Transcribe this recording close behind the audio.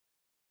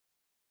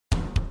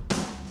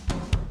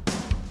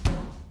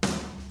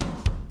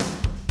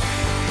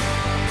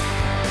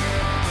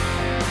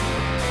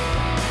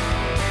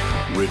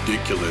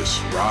Ridiculous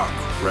Rock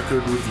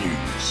Record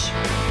Reviews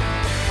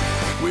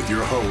with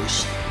your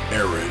host,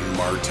 Aaron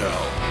Martell.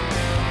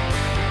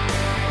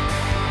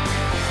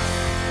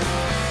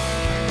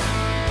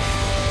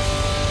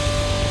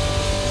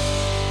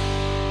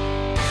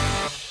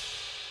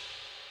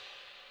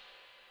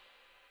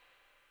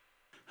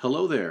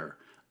 Hello there,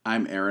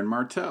 I'm Aaron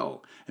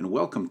Martell, and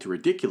welcome to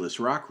Ridiculous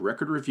Rock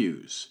Record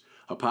Reviews,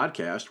 a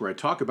podcast where I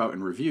talk about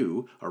and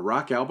review a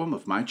rock album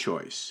of my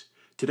choice.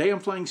 Today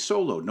I'm flying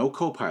solo, no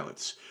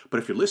co-pilots, but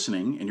if you're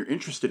listening and you're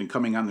interested in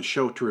coming on the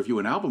show to review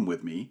an album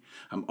with me,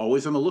 I'm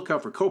always on the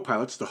lookout for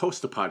co-pilots to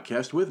host the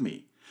podcast with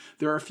me.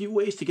 There are a few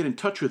ways to get in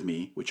touch with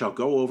me, which I'll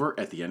go over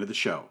at the end of the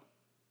show.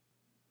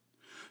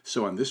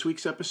 So on this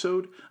week's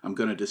episode, I'm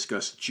going to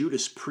discuss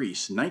Judas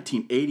Priest's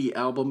 1980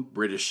 album,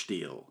 British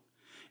Steel.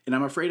 And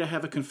I'm afraid I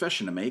have a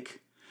confession to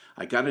make.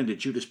 I got into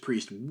Judas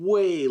Priest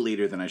way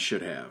later than I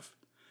should have.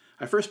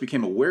 I first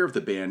became aware of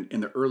the band in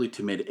the early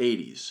to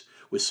mid-'80s,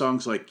 with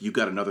songs like You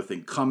Got Another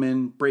Thing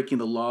Comin', Breaking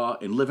the Law,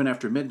 and Livin'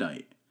 After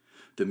Midnight.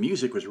 The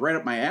music was right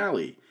up my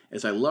alley,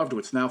 as I loved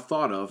what's now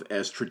thought of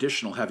as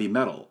traditional heavy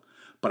metal,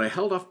 but I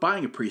held off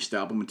buying a Priest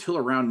album until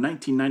around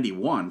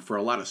 1991 for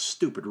a lot of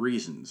stupid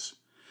reasons.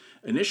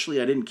 Initially,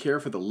 I didn't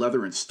care for the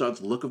leather and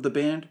studs look of the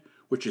band,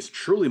 which is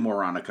truly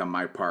moronic on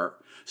my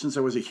part, since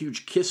I was a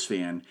huge Kiss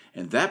fan,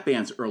 and that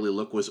band's early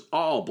look was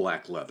all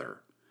black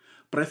leather.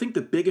 But I think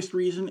the biggest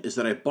reason is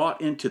that I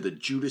bought into the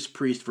Judas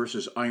Priest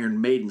versus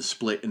Iron Maiden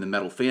split in the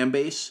metal fan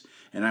base,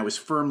 and I was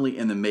firmly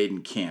in the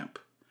Maiden camp.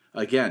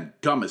 Again,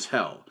 dumb as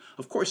hell.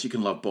 Of course you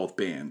can love both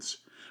bands.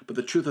 But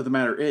the truth of the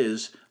matter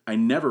is, I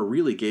never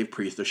really gave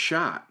Priest a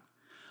shot.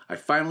 I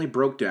finally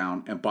broke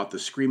down and bought the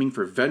Screaming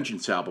for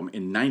Vengeance album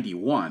in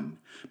 '91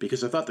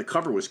 because I thought the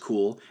cover was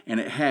cool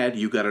and it had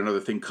You Got Another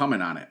Thing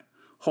Comin' on it.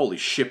 Holy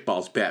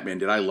shitballs, Batman,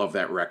 did I love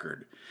that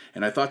record.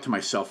 And I thought to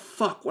myself,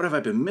 fuck, what have I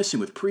been missing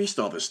with Priest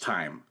all this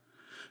time?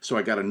 So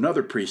I got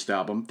another Priest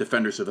album,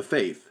 Defenders of the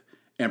Faith,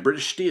 and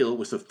British Steel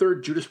was the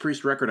third Judas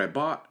Priest record I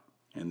bought,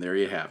 and there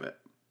you have it.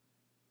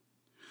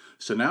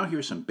 So now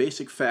here's some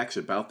basic facts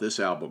about this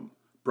album,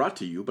 brought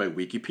to you by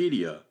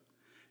Wikipedia.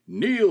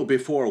 Kneel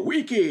before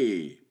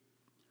Wiki!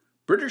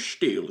 British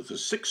Steel is the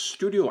sixth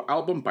studio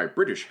album by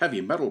British heavy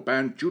metal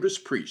band Judas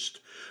Priest,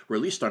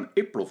 released on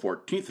April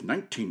 14,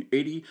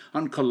 1980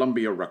 on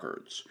Columbia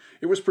Records.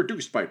 It was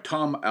produced by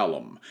Tom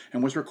Allom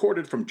and was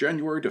recorded from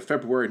January to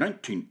February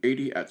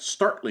 1980 at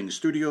Startling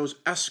Studios,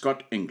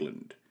 Ascot,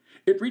 England.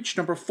 It reached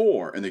number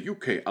 4 in the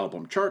UK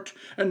album chart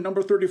and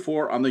number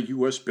 34 on the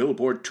US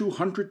Billboard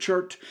 200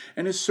 chart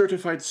and is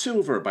certified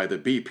silver by the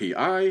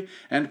BPI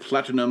and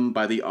platinum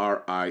by the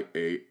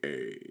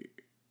RIAA.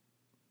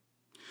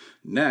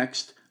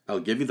 Next, I'll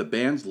give you the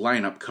band's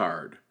lineup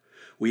card.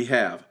 We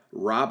have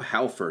Rob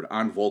Halford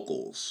on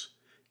vocals,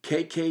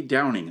 KK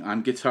Downing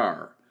on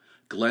guitar,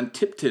 Glenn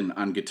Tipton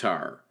on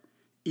guitar,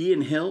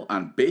 Ian Hill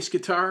on bass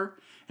guitar,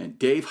 and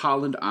Dave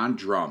Holland on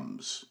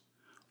drums.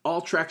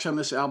 All tracks on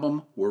this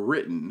album were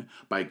written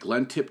by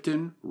Glenn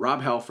Tipton,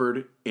 Rob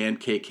Halford, and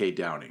KK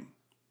Downing.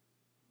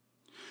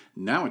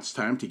 Now it's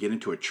time to get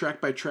into a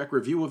track-by-track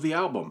review of the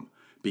album,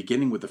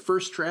 beginning with the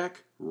first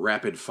track,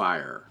 Rapid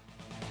Fire.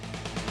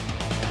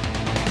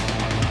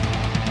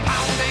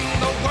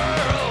 The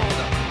world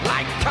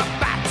like a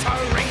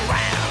battering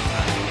ram.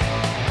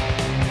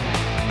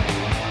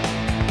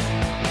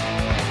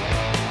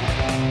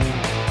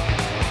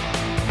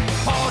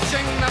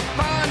 Forging the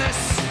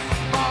furnace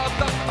for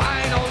the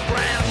final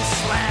grand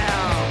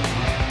slam.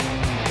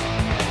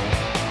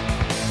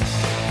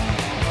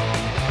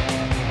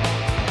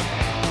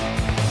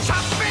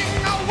 Chopping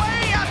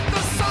away at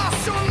the sauce,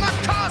 soon the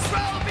cause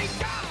will be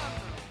gone.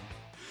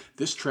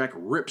 This track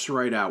rips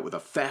right out with a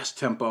fast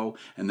tempo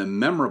and the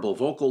memorable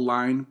vocal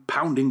line,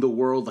 pounding the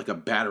world like a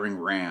battering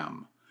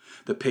ram.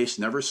 The pace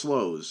never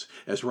slows,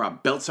 as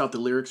Rob belts out the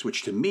lyrics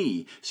which to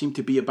me seem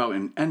to be about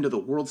an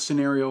end-of-the-world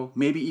scenario,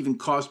 maybe even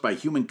caused by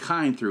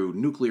humankind through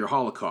nuclear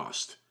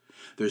holocaust.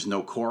 There's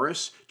no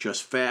chorus,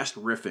 just fast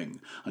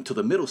riffing, until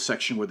the middle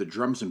section where the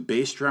drums and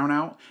bass drown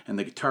out and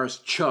the guitars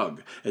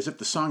chug, as if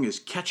the song is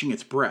catching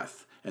its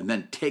breath, and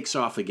then takes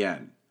off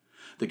again.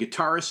 The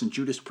guitarist and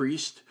Judas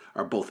Priest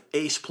are both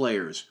ace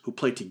players who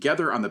play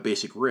together on the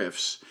basic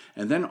riffs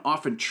and then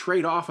often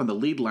trade off on the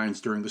lead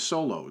lines during the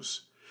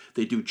solos.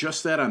 They do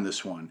just that on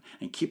this one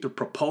and keep the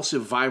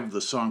propulsive vibe of the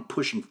song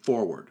pushing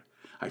forward.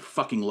 I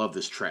fucking love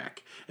this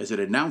track as it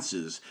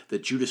announces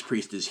that Judas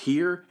Priest is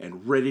here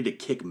and ready to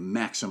kick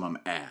maximum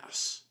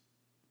ass.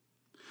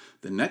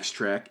 The next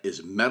track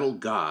is Metal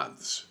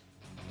Gods.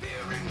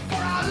 Fearing for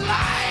our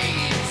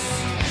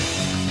lives.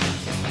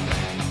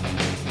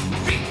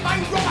 Read my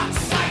robot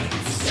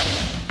sights.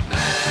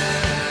 Metal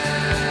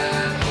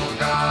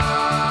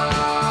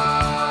God.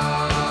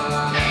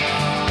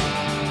 Metal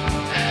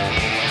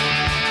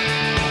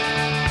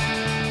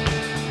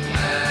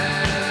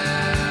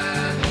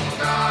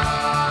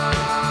God.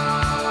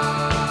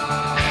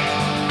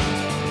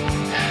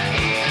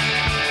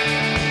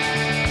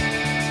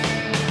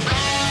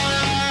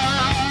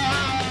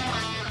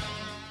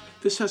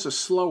 This has a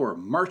slower,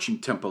 marching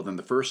tempo than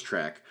the first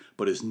track,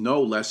 but is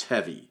no less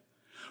heavy.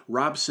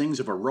 Rob sings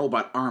of a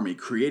robot army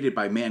created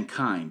by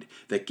mankind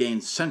that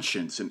gains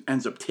sentience and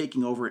ends up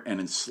taking over and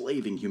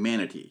enslaving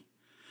humanity.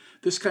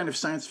 This kind of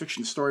science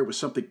fiction story was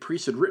something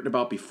Priest had written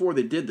about before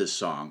they did this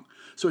song,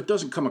 so it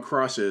doesn't come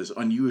across as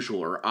unusual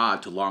or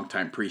odd to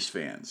longtime Priest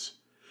fans.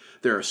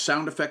 There are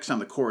sound effects on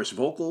the chorus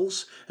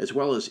vocals, as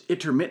well as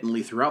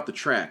intermittently throughout the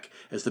track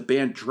as the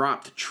band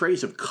dropped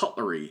trays of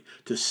cutlery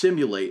to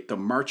simulate the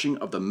marching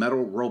of the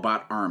metal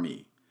robot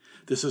army.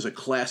 This is a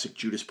classic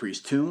Judas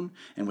Priest tune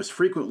and was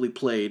frequently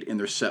played in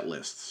their set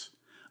lists.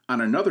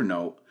 On another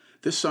note,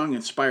 this song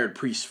inspired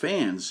Priest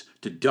fans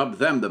to dub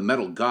them the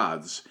Metal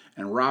Gods,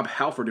 and Rob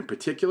Halford in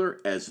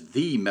particular as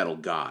the Metal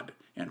God,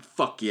 and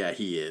fuck yeah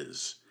he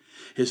is.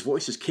 His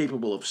voice is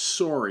capable of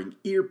soaring,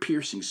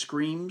 ear-piercing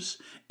screams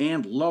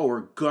and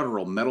lower,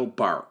 guttural metal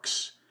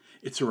barks.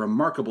 It's a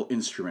remarkable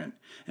instrument,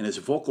 and his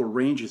vocal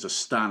range is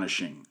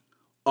astonishing.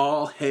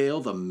 All hail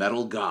the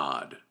Metal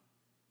God.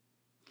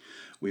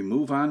 We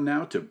move on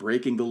now to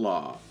Breaking the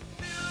Law.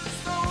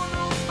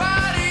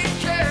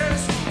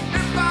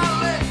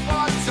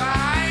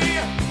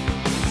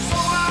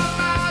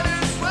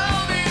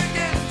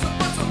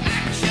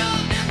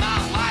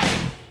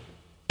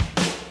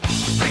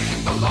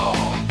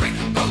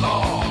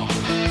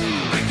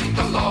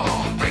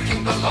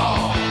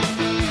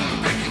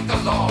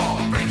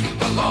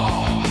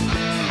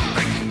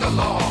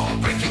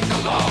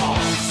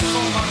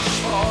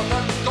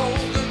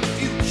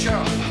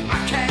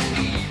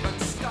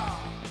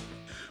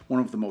 One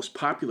of the most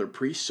popular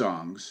Priest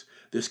songs,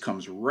 this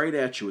comes right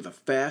at you with a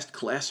fast,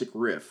 classic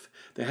riff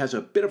that has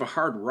a bit of a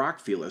hard rock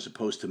feel as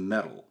opposed to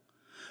metal.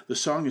 The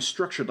song is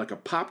structured like a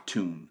pop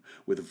tune,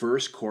 with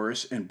verse,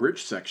 chorus, and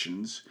bridge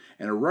sections,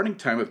 and a running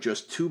time of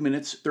just 2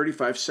 minutes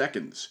 35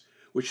 seconds,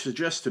 which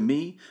suggests to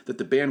me that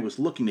the band was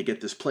looking to get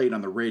this played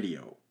on the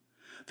radio.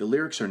 The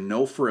lyrics are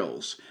no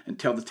frills, and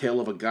tell the tale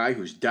of a guy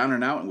who's down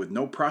and out and with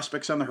no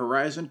prospects on the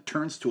horizon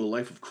turns to a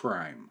life of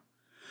crime.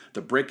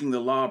 The Breaking the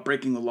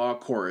Law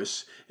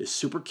chorus is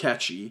super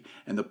catchy,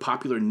 and the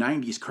popular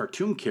 90s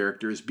cartoon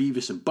characters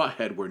Beavis and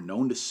Butthead were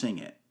known to sing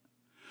it.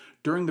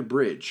 During the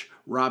bridge,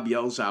 Rob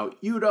yells out,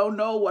 "You don't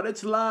know what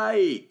it's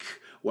like,"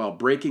 while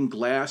breaking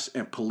glass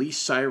and police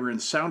siren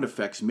sound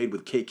effects made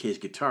with KK's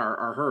guitar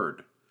are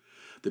heard.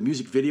 The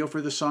music video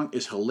for the song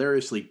is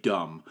hilariously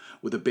dumb,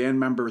 with the band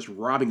members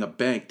robbing a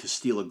bank to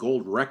steal a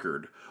gold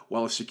record,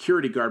 while a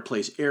security guard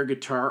plays air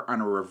guitar on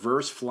a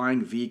reverse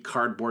flying V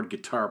cardboard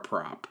guitar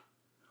prop.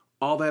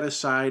 All that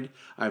aside,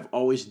 I've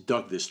always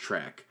dug this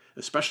track,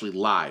 especially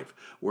live,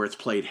 where it's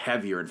played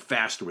heavier and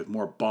faster with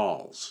more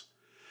balls.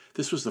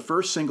 This was the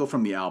first single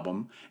from the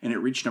album, and it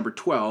reached number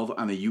 12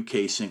 on the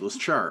UK singles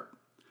chart.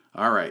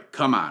 Alright,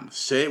 come on,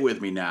 say it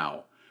with me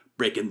now.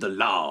 Breaking the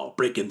law,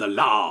 breaking the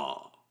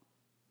law.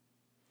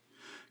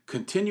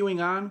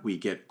 Continuing on, we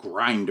get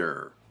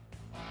Grinder.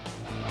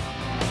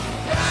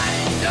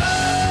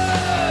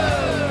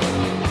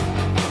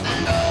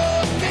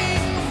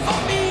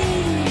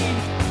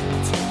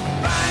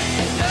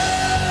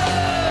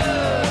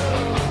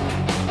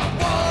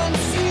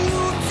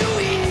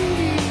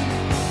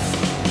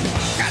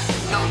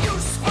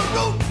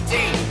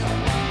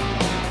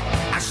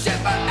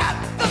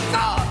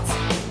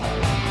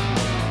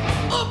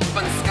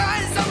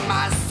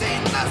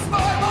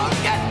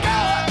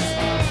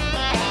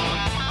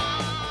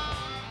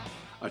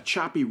 A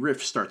choppy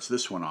riff starts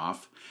this one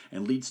off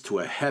and leads to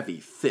a heavy,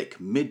 thick,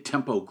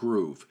 mid-tempo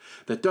groove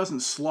that doesn't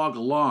slog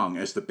along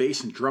as the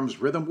bass and drums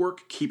rhythm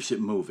work keeps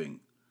it moving.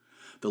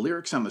 The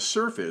lyrics on the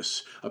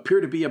surface appear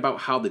to be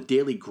about how the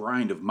daily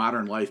grind of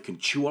modern life can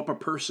chew up a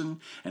person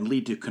and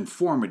lead to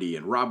conformity,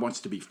 and Rob wants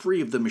to be free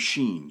of the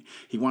machine.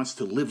 He wants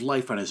to live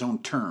life on his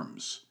own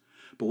terms.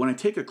 But when I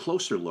take a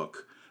closer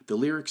look, the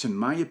lyrics, in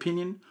my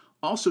opinion,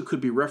 also could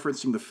be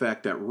referencing the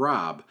fact that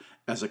Rob,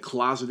 as a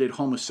closeted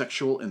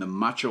homosexual in the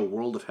macho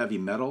world of heavy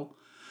metal,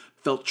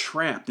 felt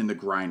trapped in the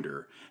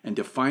grinder and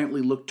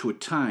defiantly looked to a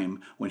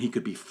time when he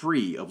could be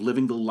free of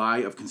living the lie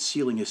of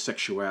concealing his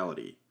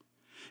sexuality.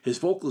 His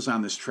vocals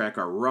on this track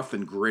are rough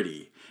and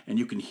gritty, and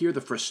you can hear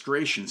the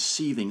frustration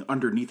seething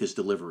underneath his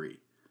delivery.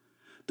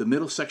 The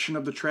middle section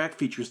of the track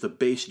features the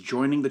bass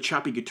joining the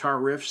choppy guitar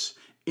riffs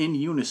in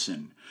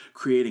unison,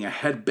 creating a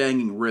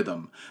head-banging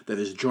rhythm that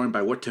is joined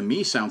by what to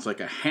me sounds like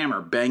a hammer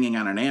banging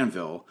on an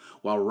anvil,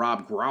 while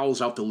Rob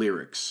growls out the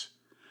lyrics.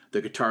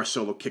 The guitar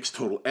solo kicks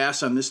total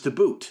ass on this to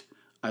boot.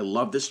 I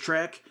love this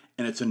track,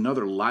 and it's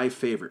another live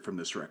favorite from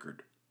this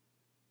record.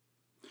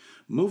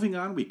 Moving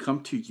on, we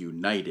come to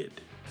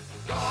United.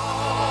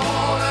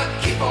 Gonna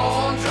keep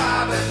on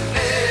driving,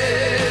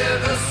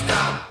 never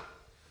stop.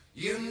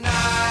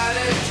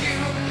 United,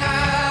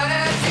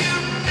 united,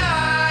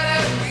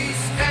 united we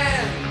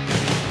stand.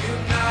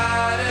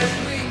 United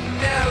we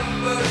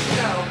never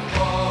shall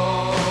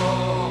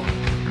fall.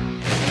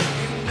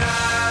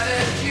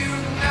 United,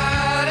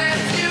 united,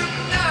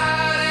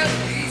 united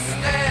we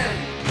stand.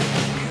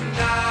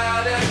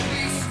 United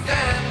we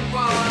stand,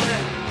 one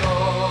and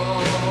all.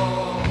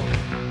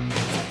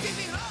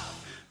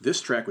 This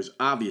track was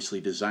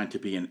obviously designed to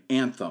be an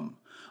anthem,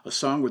 a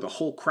song where the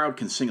whole crowd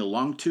can sing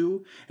along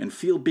to and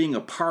feel being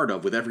a part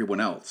of with everyone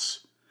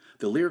else.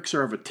 The lyrics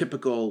are of a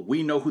typical,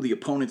 we know who the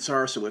opponents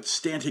are, so let's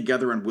stand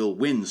together and we'll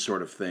win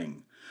sort of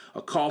thing.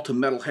 A call to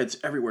metalheads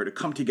everywhere to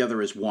come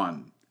together as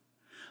one.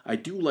 I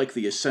do like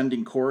the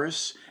ascending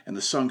chorus, and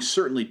the song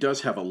certainly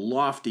does have a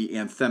lofty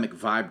anthemic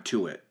vibe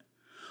to it.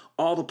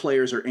 All the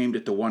players are aimed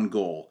at the one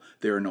goal.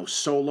 There are no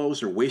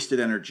solos or wasted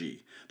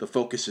energy. The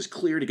focus is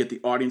clear to get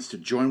the audience to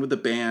join with the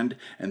band,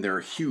 and there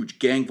are huge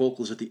gang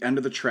vocals at the end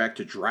of the track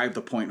to drive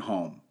the point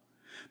home.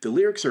 The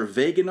lyrics are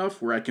vague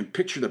enough where I can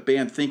picture the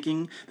band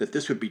thinking that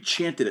this would be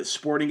chanted at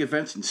sporting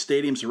events and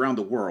stadiums around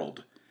the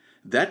world.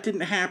 That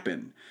didn't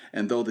happen,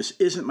 and though this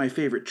isn't my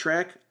favorite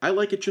track, I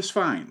like it just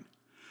fine.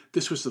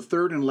 This was the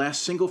third and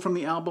last single from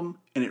the album,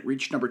 and it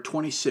reached number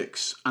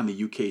 26 on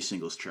the UK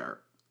singles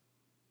chart.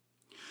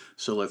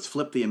 So let's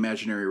flip the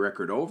imaginary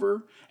record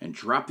over and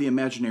drop the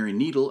imaginary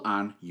needle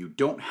on You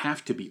Don't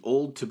Have to Be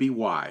Old to Be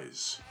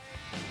Wise.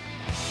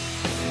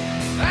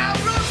 I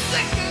grew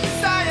sick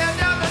and tired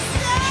of the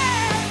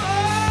same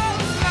old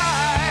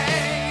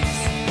lies.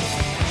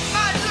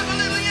 Might look a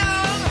little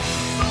young,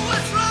 but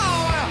what's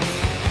wrong?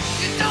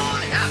 You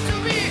don't have to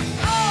be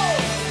old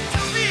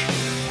to be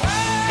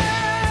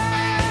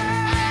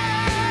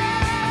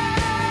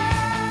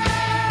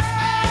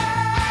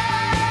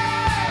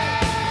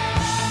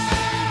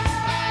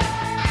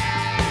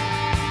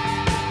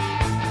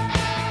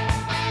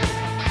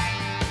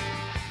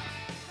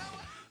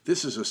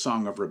This is a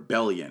song of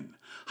rebellion,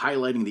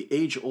 highlighting the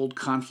age-old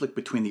conflict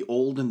between the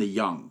old and the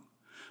young.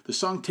 The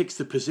song takes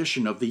the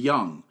position of the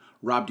young,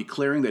 Rob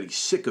declaring that he's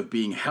sick of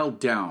being held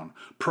down,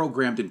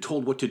 programmed and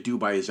told what to do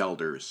by his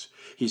elders.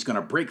 He's going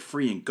to break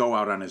free and go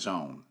out on his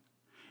own.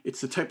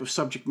 It's the type of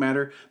subject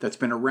matter that's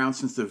been around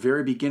since the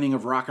very beginning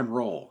of rock and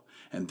roll,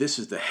 and this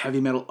is the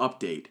heavy metal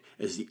update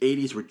as the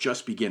 80s were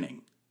just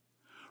beginning.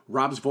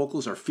 Rob's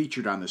vocals are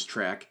featured on this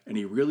track, and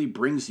he really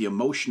brings the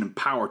emotion and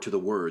power to the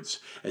words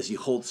as he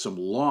holds some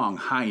long,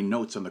 high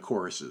notes on the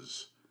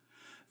choruses.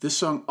 This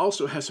song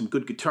also has some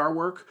good guitar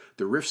work,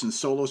 the riffs and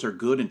solos are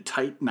good and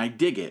tight, and I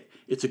dig it.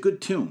 It's a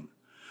good tune.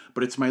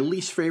 But it's my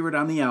least favorite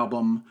on the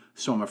album,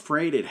 so I'm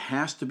afraid it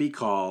has to be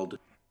called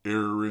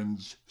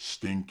Aaron's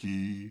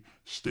Stinky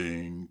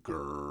Stinker.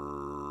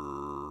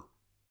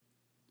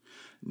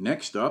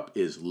 Next up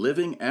is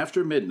Living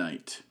After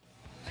Midnight.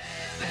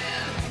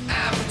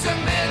 after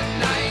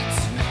midnight,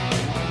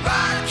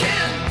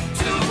 rocking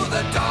to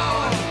the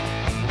dawn,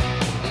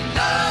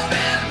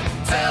 loving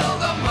till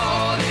the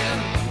morning,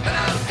 and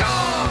I'm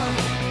gone.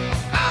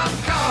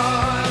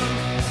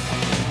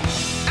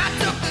 I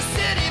took the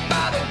city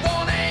by the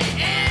 1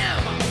 a.m.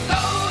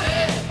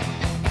 Loaded.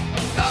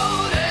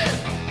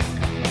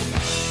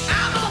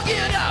 I'm gonna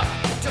get up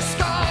to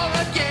score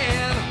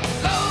again.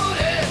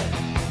 Loaded.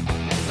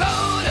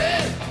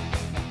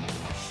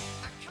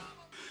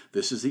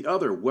 This is the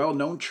other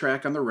well-known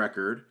track on the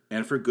record,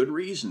 and for good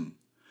reason.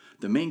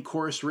 The main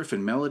chorus riff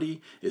and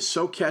melody is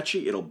so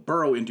catchy it'll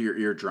burrow into your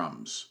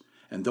eardrums.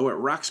 And though it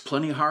rocks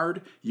plenty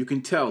hard, you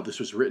can tell this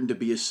was written to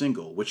be a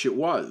single, which it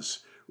was,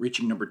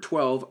 reaching number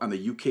 12 on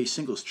the UK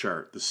singles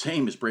chart, the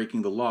same as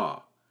Breaking the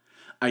Law.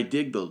 I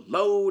dig the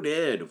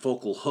loaded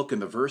vocal hook in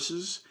the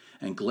verses,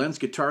 and Glenn's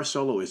guitar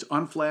solo is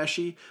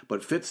unflashy,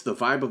 but fits the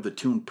vibe of the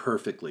tune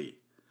perfectly.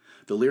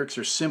 The lyrics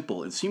are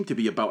simple and seem to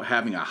be about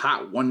having a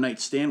hot one-night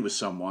stand with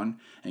someone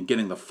and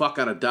getting the fuck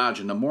out of Dodge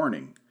in the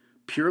morning.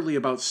 Purely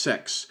about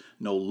sex,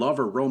 no love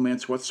or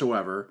romance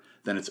whatsoever,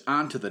 then it's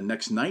on to the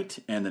next night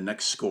and the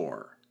next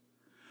score.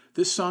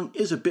 This song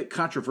is a bit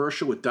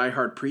controversial with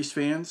diehard Priest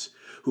fans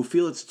who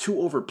feel it's too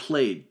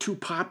overplayed, too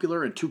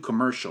popular, and too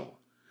commercial.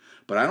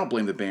 But I don't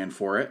blame the band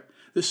for it.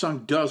 This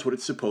song does what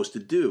it's supposed to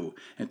do,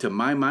 and to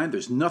my mind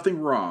there's nothing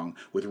wrong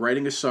with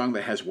writing a song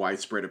that has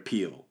widespread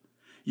appeal.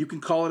 You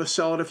can call it a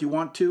sellout if you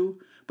want to,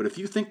 but if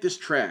you think this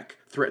track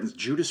threatens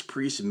Judas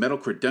Priest's metal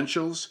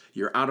credentials,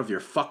 you're out of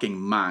your fucking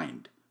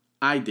mind.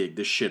 I dig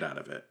the shit out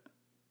of it.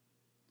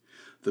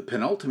 The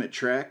penultimate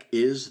track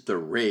is The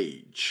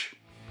Rage.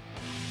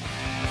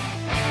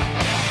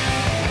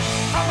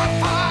 From a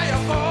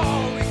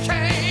fireball we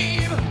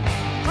came,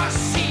 across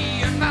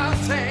sea and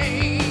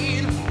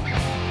mountain.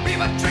 We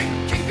were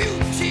drinking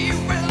beauty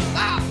with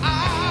our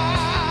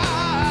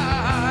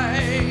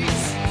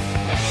eyes.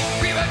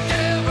 We were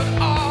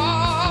given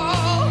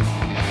all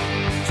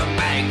to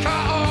make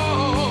our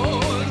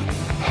own.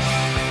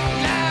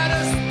 Let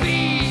us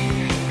be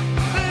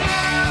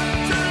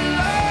left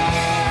alone.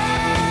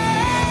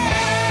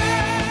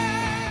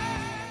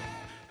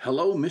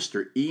 Hello,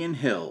 Mr. Ian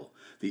Hill,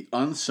 the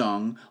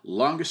unsung,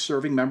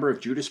 longest-serving member of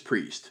Judas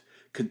Priest,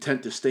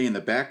 content to stay in the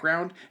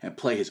background and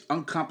play his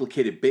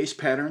uncomplicated bass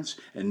patterns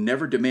and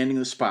never demanding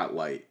the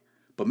spotlight.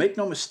 But make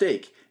no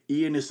mistake,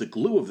 Ian is the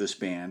glue of this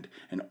band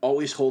and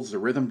always holds the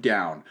rhythm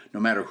down, no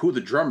matter who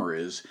the drummer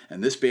is,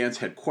 and this band's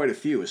had quite a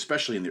few,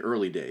 especially in the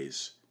early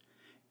days.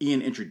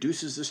 Ian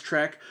introduces this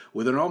track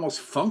with an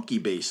almost funky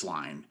bass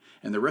line,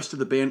 and the rest of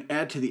the band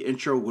add to the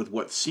intro with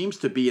what seems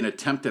to be an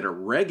attempt at a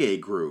reggae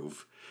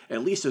groove,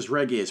 at least as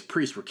reggae as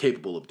Priest were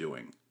capable of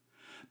doing.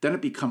 Then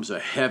it becomes a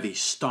heavy,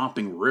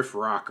 stomping riff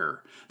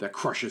rocker that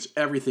crushes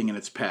everything in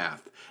its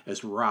path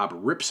as Rob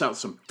rips out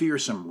some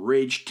fearsome,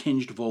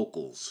 rage-tinged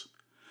vocals.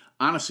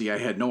 Honestly, I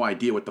had no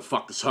idea what the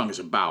fuck the song is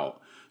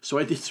about, so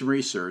I did some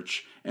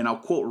research, and I'll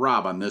quote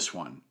Rob on this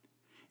one.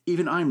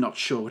 Even I'm not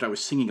sure what I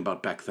was singing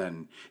about back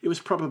then. It was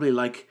probably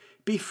like,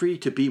 be free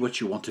to be what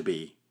you want to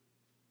be.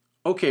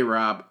 Okay,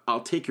 Rob,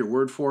 I'll take your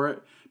word for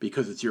it,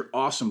 because it's your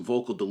awesome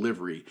vocal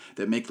delivery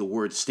that make the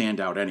words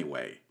stand out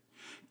anyway.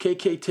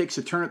 KK takes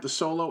a turn at the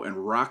solo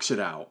and rocks it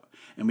out,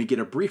 and we get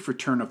a brief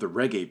return of the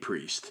reggae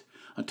priest,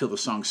 until the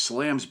song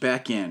slams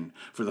back in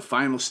for the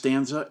final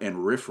stanza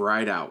and riff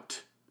right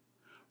out.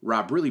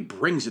 Rob really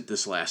brings it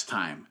this last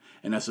time,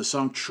 and as the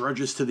song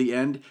trudges to the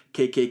end,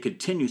 KK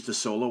continues to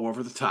solo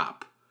over the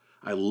top.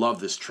 I love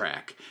this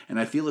track, and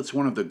I feel it's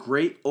one of the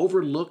great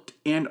overlooked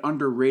and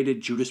underrated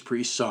Judas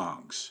Priest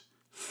songs.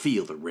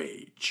 Feel the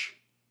rage.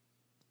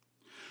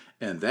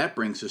 And that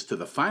brings us to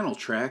the final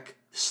track,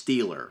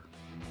 Stealer.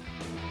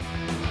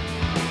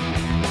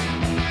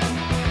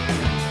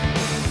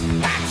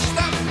 Catch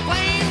the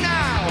plane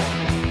now,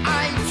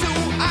 eye to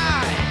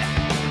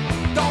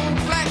eye. Don't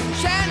let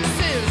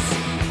chances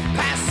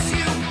pass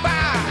you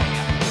by.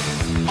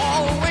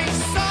 Always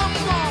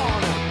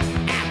someone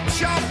at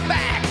your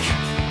back,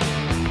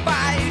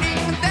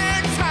 biding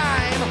their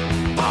time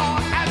for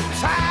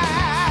attack.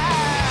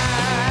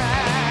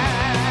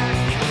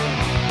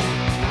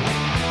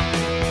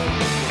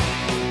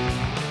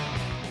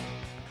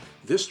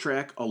 This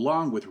track,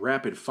 along with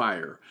Rapid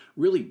Fire,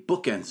 really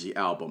bookends the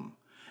album,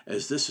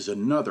 as this is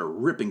another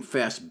ripping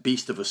fast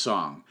beast of a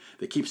song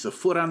that keeps the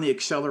foot on the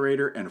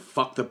accelerator and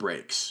fuck the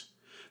brakes.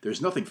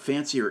 There's nothing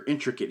fancy or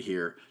intricate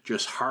here,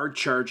 just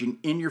hard-charging,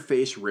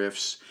 in-your-face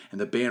riffs, and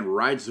the band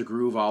rides the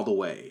groove all the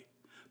way.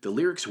 The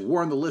lyrics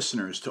warn the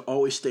listeners to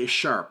always stay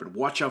sharp and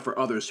watch out for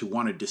others who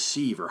want to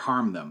deceive or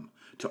harm them,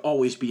 to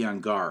always be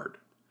on guard.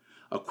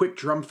 A quick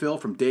drum fill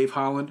from Dave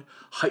Holland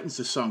heightens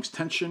the song's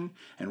tension,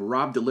 and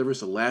Rob delivers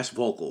the last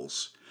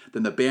vocals.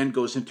 Then the band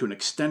goes into an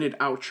extended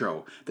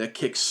outro that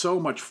kicks so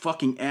much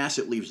fucking ass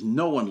it leaves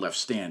no one left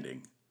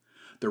standing.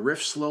 The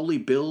riffs slowly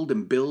build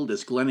and build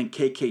as Glenn and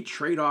KK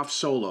trade off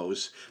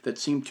solos that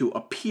seem to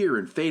appear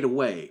and fade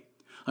away,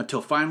 until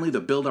finally the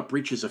build-up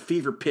reaches a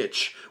fever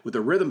pitch, with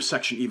the rhythm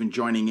section even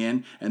joining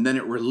in, and then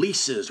it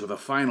releases with a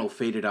final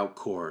faded-out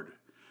chord.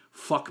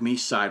 Fuck me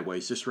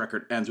sideways, this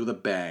record ends with a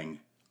bang.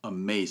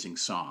 Amazing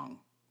song.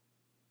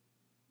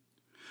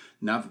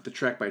 Now that the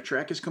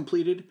track-by-track is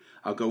completed,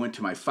 I'll go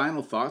into my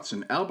final thoughts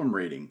and album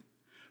rating.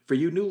 For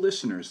you new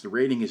listeners, the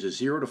rating is a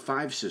 0 to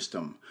 5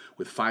 system,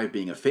 with 5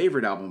 being a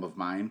favorite album of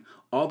mine,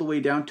 all the way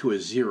down to a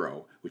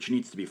 0, which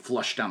needs to be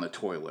flushed down the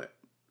toilet.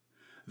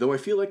 Though I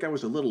feel like I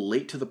was a little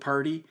late to the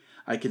party,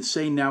 I can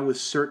say now with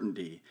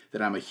certainty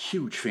that I'm a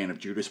huge fan of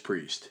Judas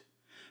Priest.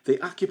 They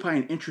occupy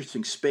an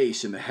interesting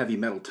space in the heavy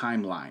metal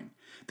timeline.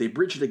 They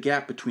bridge the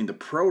gap between the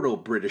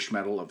proto-British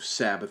metal of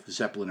Sabbath,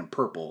 Zeppelin, and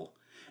Purple,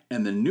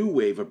 and the new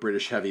wave of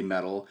British heavy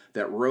metal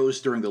that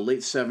rose during the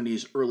late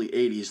 70s, early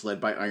 80s, led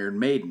by Iron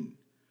Maiden.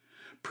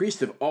 Priest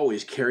have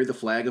always carried the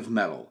flag of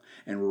metal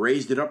and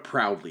raised it up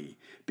proudly,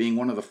 being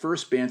one of the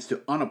first bands to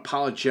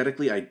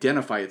unapologetically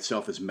identify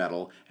itself as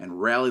metal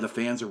and rally the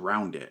fans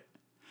around it.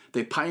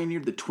 They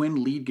pioneered the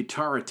twin lead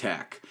guitar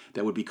attack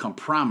that would become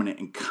prominent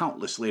in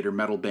countless later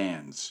metal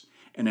bands.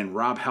 And in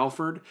Rob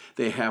Halford,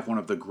 they have one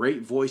of the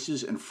great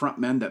voices and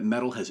frontmen that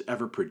metal has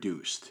ever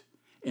produced.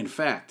 In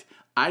fact,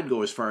 I'd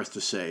go as far as to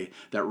say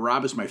that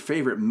Rob is my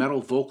favorite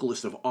metal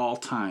vocalist of all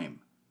time.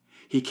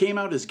 He came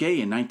out as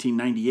gay in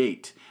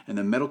 1998, and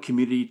the metal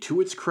community, to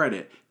its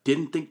credit,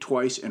 didn't think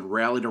twice and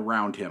rallied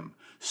around him,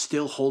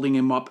 still holding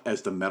him up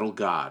as the metal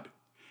god.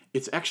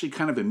 It's actually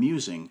kind of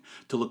amusing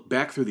to look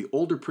back through the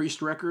older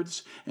Priest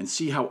records and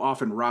see how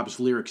often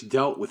Rob's lyrics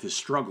dealt with his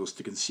struggles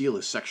to conceal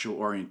his sexual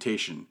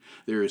orientation.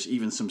 There's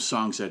even some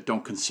songs that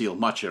don't conceal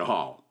much at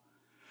all.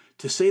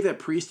 To say that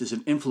Priest is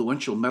an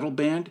influential metal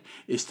band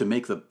is to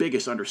make the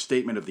biggest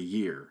understatement of the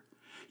year.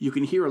 You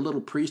can hear a little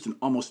Priest in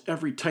almost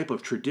every type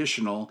of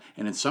traditional,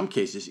 and in some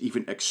cases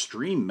even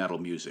extreme metal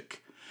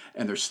music,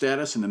 and their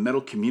status in the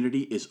metal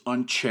community is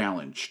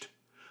unchallenged.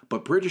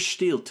 But British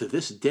Steel to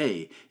this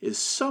day is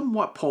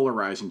somewhat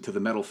polarizing to the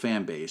metal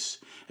fan base,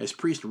 as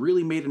Priest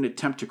really made an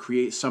attempt to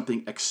create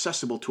something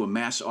accessible to a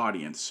mass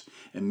audience,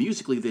 and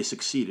musically they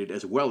succeeded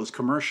as well as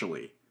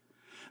commercially.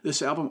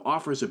 This album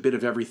offers a bit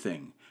of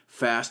everything: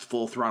 fast,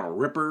 full-throttle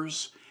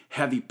rippers,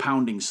 heavy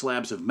pounding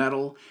slabs of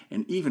metal,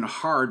 and even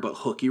hard but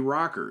hooky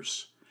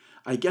rockers.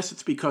 I guess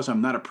it's because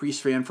I'm not a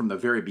Priest fan from the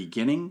very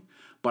beginning,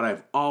 but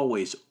I've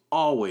always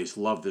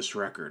loved this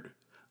record.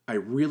 I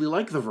really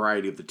like the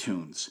variety of the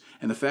tunes,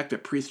 and the fact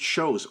that Priest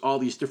shows all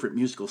these different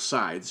musical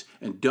sides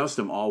and does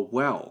them all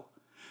well.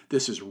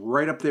 This is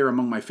right up there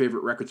among my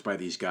favorite records by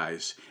these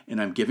guys,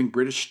 and I'm giving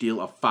British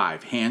Steel a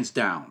 5, hands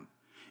down.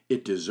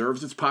 It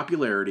deserves its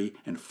popularity,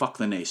 and fuck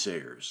the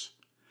naysayers.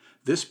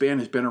 This band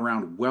has been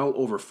around well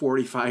over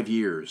 45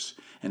 years,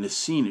 and has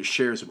seen its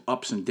shares of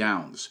ups and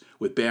downs,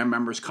 with band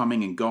members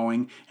coming and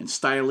going, and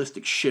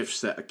stylistic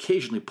shifts that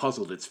occasionally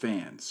puzzled its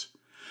fans.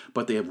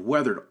 but they have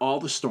weathered all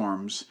the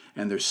storms,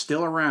 and they're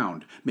still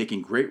around,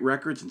 making great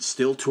records and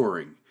still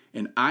touring.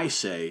 And I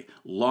say,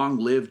 long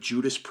live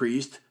Judas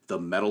Priest, the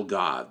metal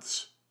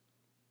gods.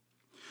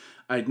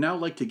 I'd now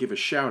like to give a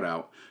shout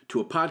out to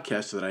a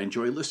podcast that I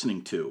enjoy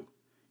listening to.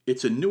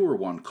 It's a newer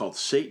one called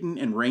Satan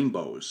and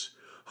Rainbows,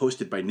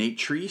 hosted by Nate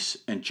Treese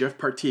and Jeff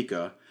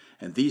Partika,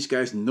 and these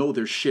guys know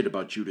their shit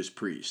about Judas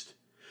Priest.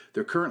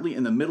 They're currently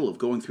in the middle of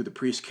going through the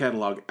Priest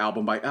catalog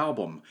album by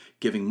album,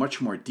 giving much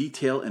more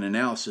detail and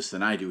analysis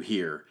than I do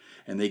here,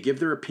 and they give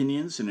their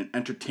opinions in an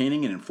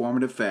entertaining and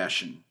informative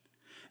fashion.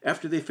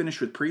 After they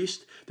finish with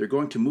Priest, they're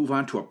going to move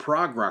on to a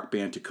prog rock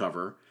band to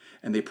cover,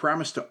 and they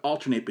promise to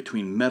alternate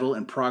between metal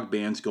and prog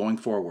bands going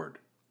forward.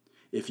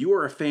 If you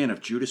are a fan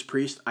of Judas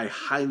Priest, I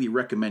highly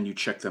recommend you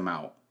check them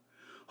out.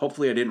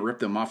 Hopefully I didn't rip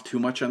them off too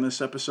much on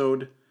this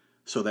episode.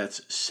 So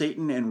that's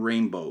Satan and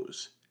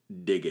Rainbows.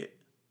 Dig it.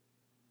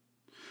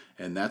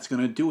 And that's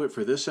going to do it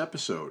for this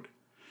episode.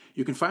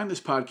 You can find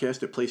this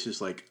podcast at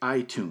places like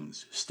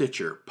iTunes,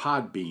 Stitcher,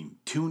 Podbean,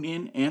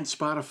 TuneIn, and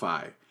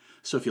Spotify.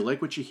 So if you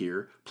like what you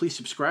hear, please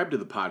subscribe to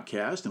the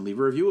podcast and leave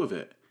a review of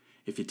it.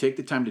 If you take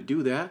the time to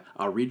do that,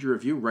 I'll read your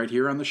review right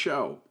here on the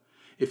show.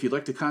 If you'd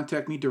like to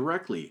contact me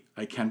directly,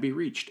 I can be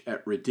reached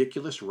at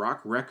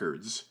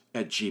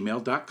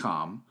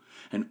ridiculousrockrecords@gmail.com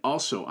and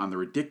also on the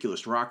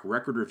Ridiculous Rock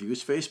Record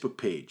Reviews Facebook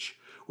page,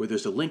 where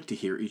there's a link to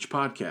hear each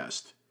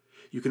podcast.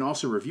 You can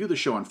also review the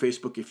show on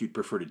Facebook if you'd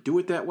prefer to do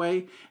it that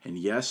way, and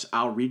yes,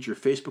 I'll read your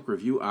Facebook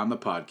review on the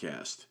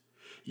podcast.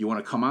 You want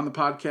to come on the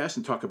podcast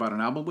and talk about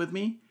an album with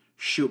me?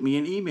 Shoot me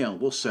an email,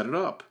 we'll set it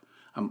up.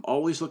 I'm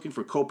always looking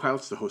for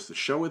co-pilots to host the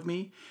show with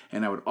me,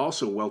 and I would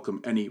also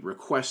welcome any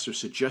requests or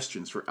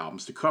suggestions for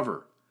albums to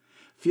cover.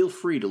 Feel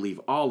free to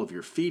leave all of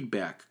your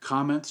feedback,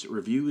 comments,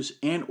 reviews,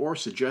 and or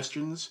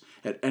suggestions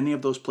at any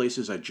of those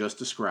places I just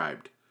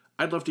described.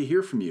 I'd love to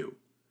hear from you.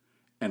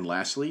 And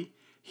lastly,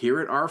 here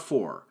at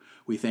R4,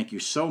 we thank you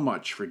so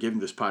much for giving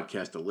this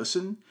podcast a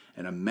listen,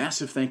 and a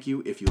massive thank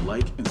you if you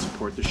like and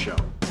support the show.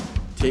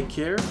 Take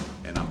care,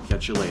 and I'll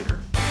catch you later.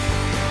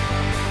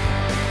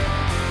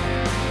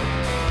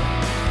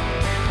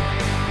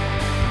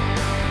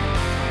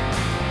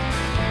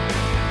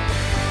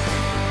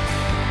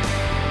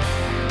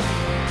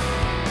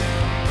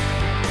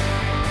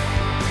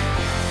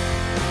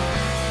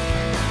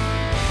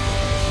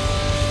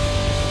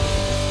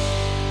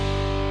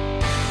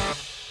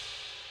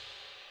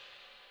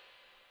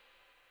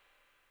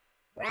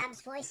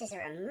 Rob's voice is a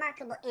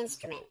remarkable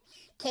instrument,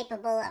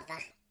 capable of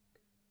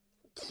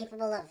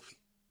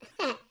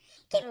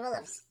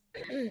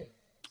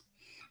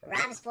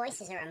Rob's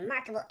voice is a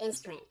remarkable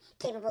instrument,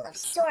 capable of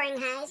soaring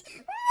highs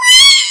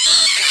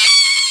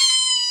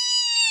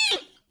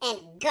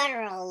and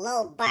guttural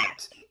low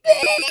barks.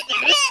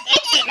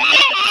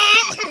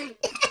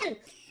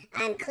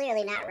 I'm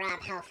clearly not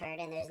Rob Halford,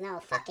 and there's no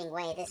fucking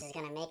way this is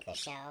gonna make the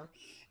show.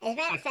 As a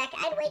matter of fact,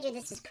 I'd wager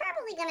this is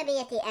probably gonna be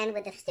at the end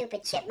with the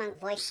stupid chipmunk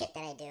voice shit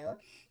that I do.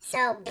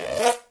 So,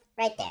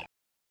 right there.